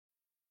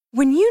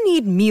When you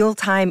need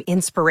mealtime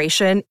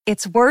inspiration,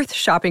 it's worth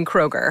shopping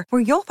Kroger,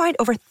 where you'll find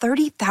over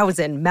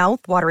 30,000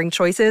 mouth-watering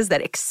choices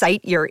that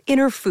excite your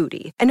inner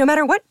foodie. And no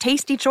matter what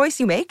tasty choice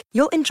you make,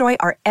 you'll enjoy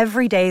our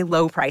everyday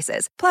low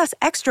prices, plus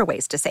extra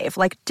ways to save,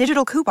 like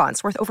digital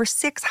coupons worth over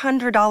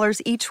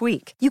 $600 each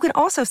week. You can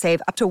also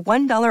save up to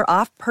 $1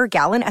 off per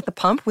gallon at the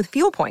pump with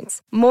fuel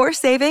points. More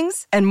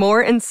savings and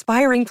more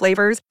inspiring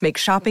flavors make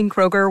shopping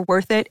Kroger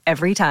worth it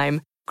every time.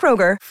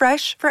 Kroger,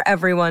 fresh for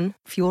everyone.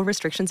 Fuel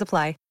restrictions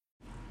apply.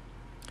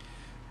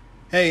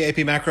 Hey,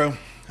 AP Macro.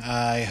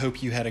 I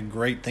hope you had a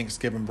great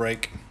Thanksgiving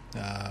break.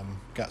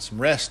 Got some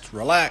rest,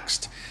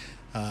 relaxed,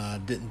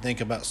 didn't think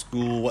about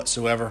school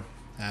whatsoever.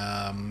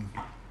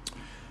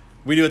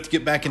 We do have to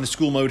get back into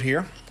school mode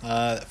here.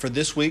 For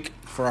this week,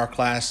 for our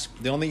class,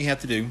 the only thing you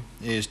have to do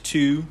is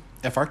 2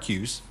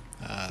 FRQs.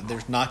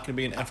 There's not going to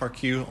be an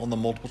FRQ on the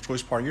multiple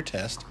choice part of your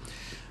test.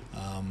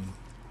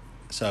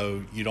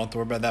 So you don't have to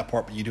worry about that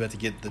part, but you do have to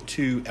get the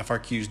 2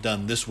 FRQs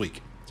done this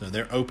week. So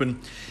they're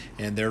open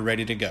and they're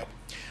ready to go.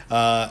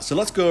 So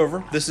let's go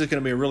over. This is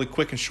going to be really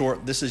quick and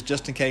short. This is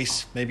just in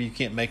case maybe you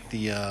can't make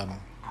the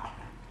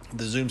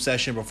Zoom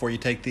session before you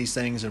take these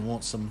things and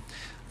want some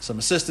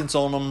assistance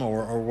on them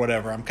or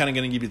whatever. I'm kind of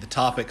going to give you the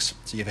topics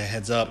so you have a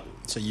heads up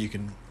so you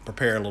can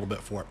prepare a little bit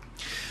for it.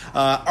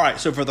 All right,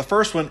 so for the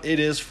first one, it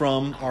is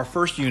from our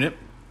first unit.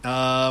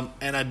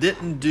 And I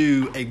didn't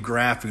do a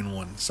graphing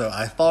one. So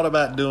I thought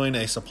about doing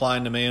a supply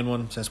and demand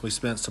one since we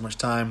spent so much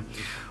time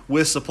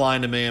with supply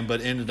and demand,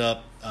 but ended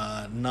up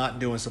not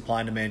doing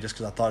supply and demand just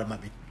because I thought it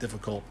might be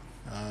difficult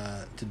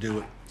to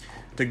do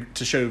it,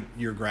 to show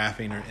your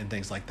graphing and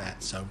things like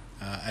that. So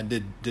I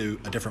did do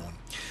a different one.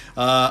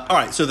 All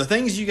right, so the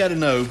things you got to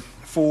know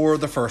for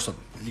the first one.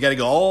 You got to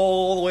go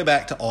all the way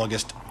back to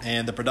August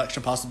and the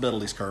production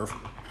possibilities curve.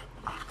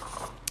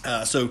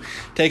 So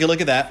take a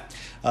look at that.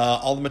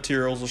 All the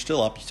materials are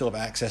still up. You still have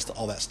access to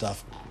all that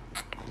stuff.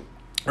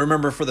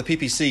 Remember, for the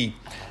PPC,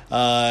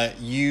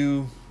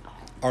 you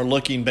are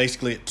looking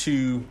basically at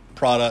 2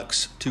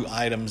 products, 2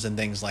 items, and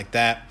things like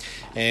that.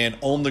 And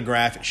on the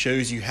graph, it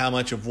shows you how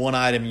much of one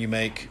item you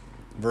make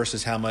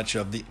versus how much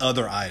of the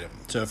other item.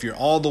 So if you're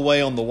all the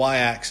way on the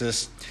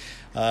y-axis,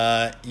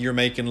 you're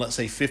making, let's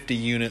say, 50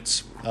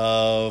 units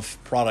of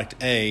product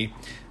A,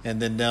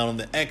 and then down on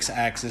the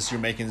x-axis,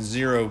 you're making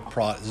 0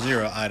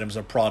 items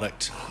of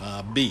product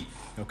B.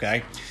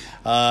 Okay,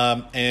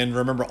 and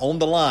remember, on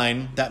the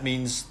line, that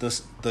means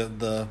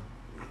the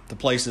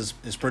place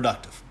is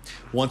productive.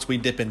 Once we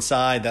dip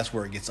inside, that's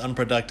where it gets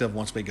unproductive.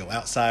 Once we go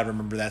outside,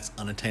 remember, that's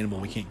unattainable.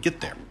 We can't get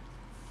there.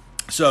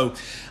 So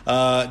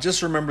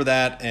just remember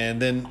that.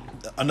 And then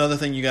another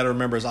thing you got to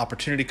remember is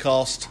opportunity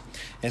cost.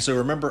 And so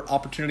remember,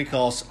 opportunity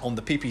cost on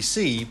the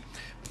PPC,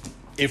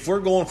 if we're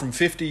going from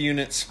 50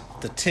 units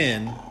to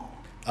 10, hold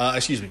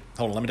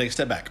on, let me take a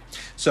step back.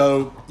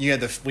 So we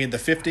had the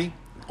 50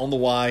 on the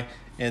Y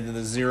and then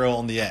the 0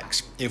 on the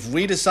X. If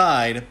we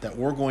decide that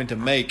we're going to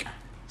make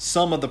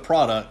some of the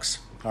products,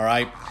 all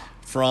right,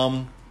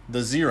 from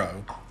the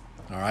 0,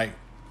 all right,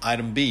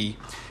 item B,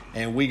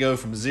 and we go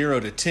from 0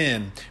 to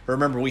 10,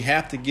 remember, we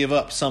have to give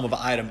up some of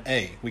item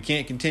A. We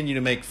can't continue to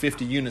make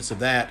 50 units of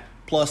that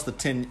plus the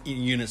 10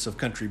 units of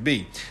country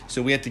B.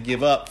 So we have to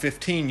give up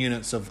 15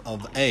 units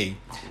of A.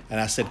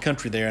 And I said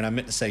country there, and I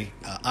meant to say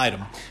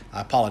item.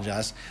 I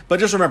apologize. But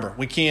just remember,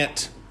 we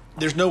can't,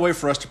 there's no way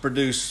for us to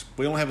produce,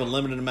 we don't have a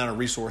limited amount of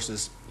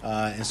resources,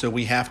 and so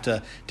we have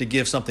to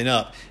give something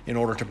up in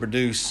order to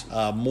produce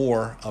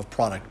more of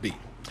product B.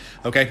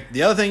 Okay,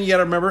 the other thing you got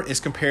to remember is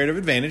comparative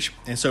advantage.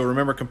 And so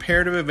remember,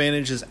 comparative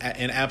advantage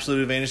and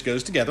absolute advantage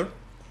goes together.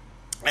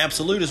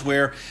 Absolute is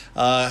where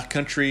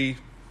country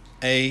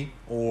A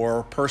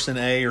or person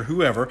A or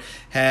whoever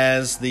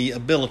has the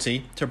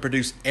ability to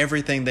produce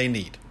everything they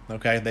need.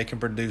 Okay, they can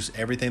produce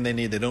everything they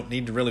need. They don't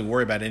need to really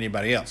worry about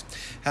anybody else.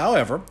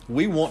 However,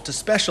 we want to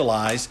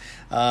specialize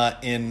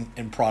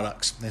in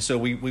products. And so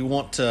we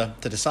want to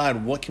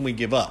decide what can we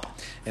give up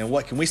and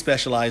what can we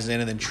specialize in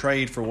and then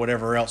trade for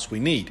whatever else we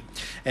need.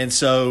 And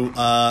so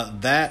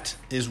that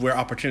is where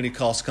opportunity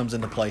cost comes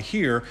into play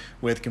here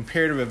with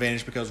comparative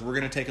advantage, because we're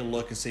going to take a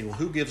look and see, well,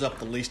 who gives up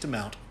the least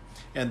amount?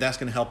 And that's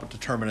going to help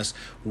determine us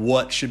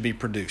what should be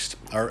produced,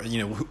 or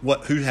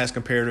who has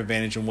comparative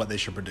advantage and what they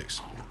should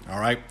produce. All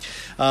right,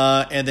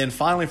 and then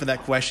finally, for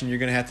that question, you're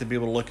going to have to be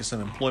able to look at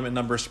some employment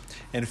numbers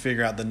and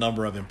figure out the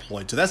number of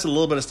employed. So that's a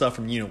little bit of stuff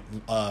from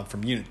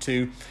unit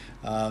 2.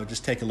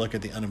 Just take a look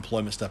at the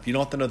unemployment stuff. You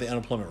don't have to know the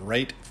unemployment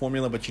rate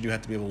formula, but you do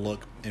have to be able to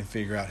look and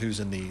figure out who's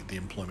in the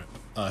employment,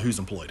 who's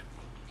employed.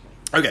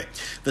 Okay,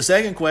 the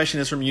second question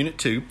is from Unit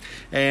 2,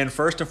 and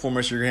first and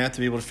foremost, you're going to have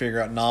to be able to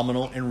figure out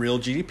nominal and real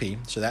GDP.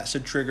 So that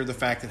should trigger the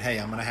fact that, hey,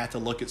 I'm going to have to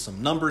look at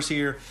some numbers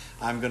here.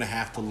 I'm going to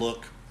have to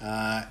look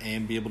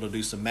and be able to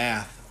do some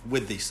math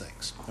with these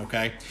things,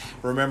 okay?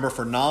 Remember,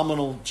 for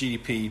nominal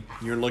GDP,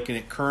 you're looking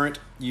at current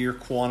year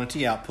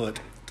quantity output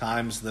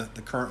times the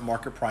current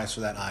market price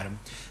for that item.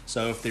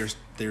 So if there's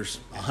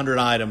 100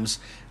 items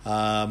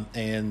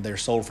and they're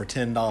sold for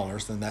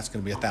 $10, then that's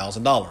going to be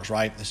 $1,000,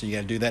 right? So you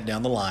got to do that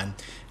down the line,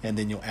 and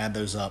then you'll add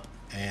those up,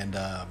 and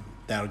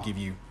that'll give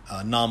you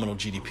nominal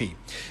GDP.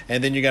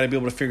 And then you got to be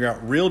able to figure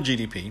out real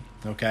GDP,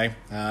 okay?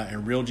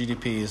 And real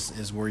GDP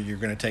is where you're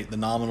going to take the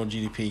nominal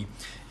GDP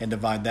and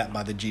divide that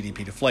by the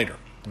GDP deflator,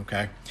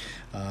 okay?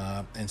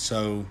 And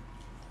so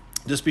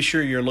just be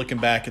sure you're looking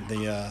back at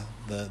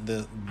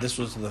this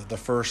was the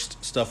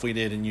first stuff we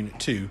did in Unit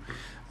 2.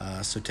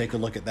 So take a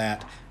look at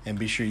that and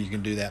be sure you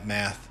can do that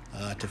math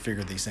to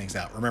figure these things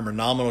out. Remember,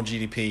 nominal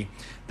GDP,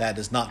 that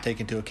does not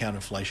take into account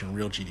inflation.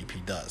 Real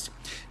GDP does.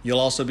 You'll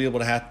also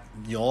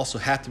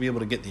have to be able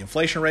to get the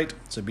inflation rate.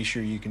 So be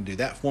sure you can do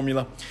that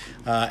formula,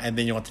 and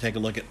then you'll have to take a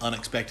look at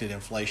unexpected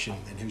inflation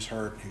and who's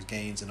hurt, who's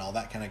gains, and all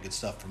that kind of good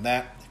stuff from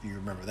that. If you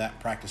remember that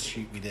practice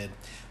sheet we did,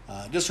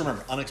 just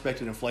remember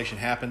unexpected inflation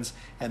happens,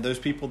 and those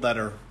people that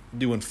are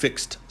doing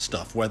fixed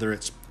stuff, whether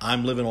it's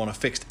I'm living on a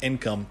fixed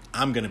income,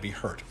 I'm going to be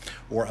hurt,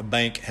 or a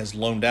bank has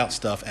loaned out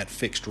stuff at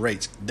fixed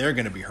rates, they're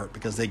going to be hurt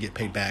because they get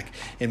paid back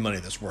in money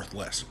that's worth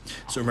less.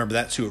 So remember,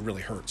 that's who it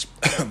really hurts,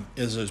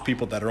 is those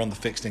people that are on the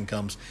fixed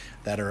incomes,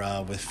 that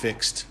are with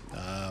fixed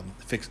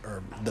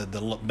or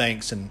the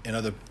banks and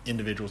other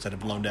individuals that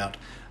have loaned out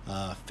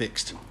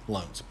fixed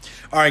loans.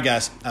 All right,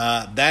 guys,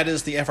 that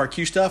is the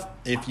FRQ stuff.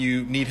 If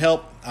you need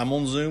help, I'm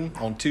on Zoom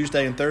on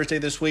Tuesday and Thursday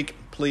this week.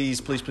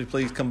 Please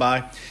come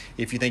by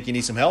if you think you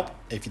need some help.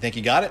 If you think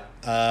you got it,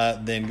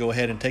 then go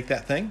ahead and take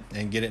that thing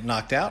and get it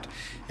knocked out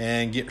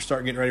and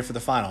start getting ready for the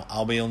final.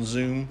 I'll be on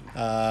Zoom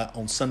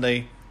on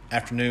Sunday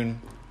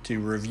afternoon to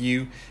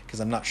review, because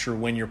I'm not sure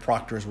when your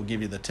proctors will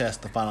give you the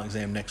test, the final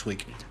exam next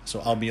week.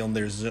 So I'll be on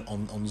there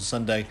on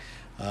Sunday,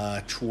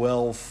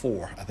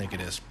 12/4, I think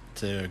it is,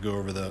 to go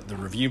over the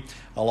review.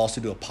 I'll also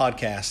do a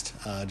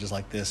podcast just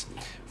like this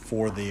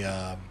for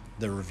the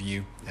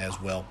review as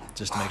well,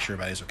 just to make sure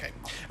everybody's okay.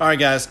 All right,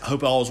 guys, I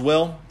hope all is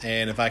well,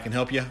 and if I can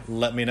help you,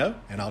 let me know,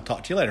 and I'll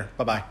talk to you later.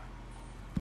 Bye-bye.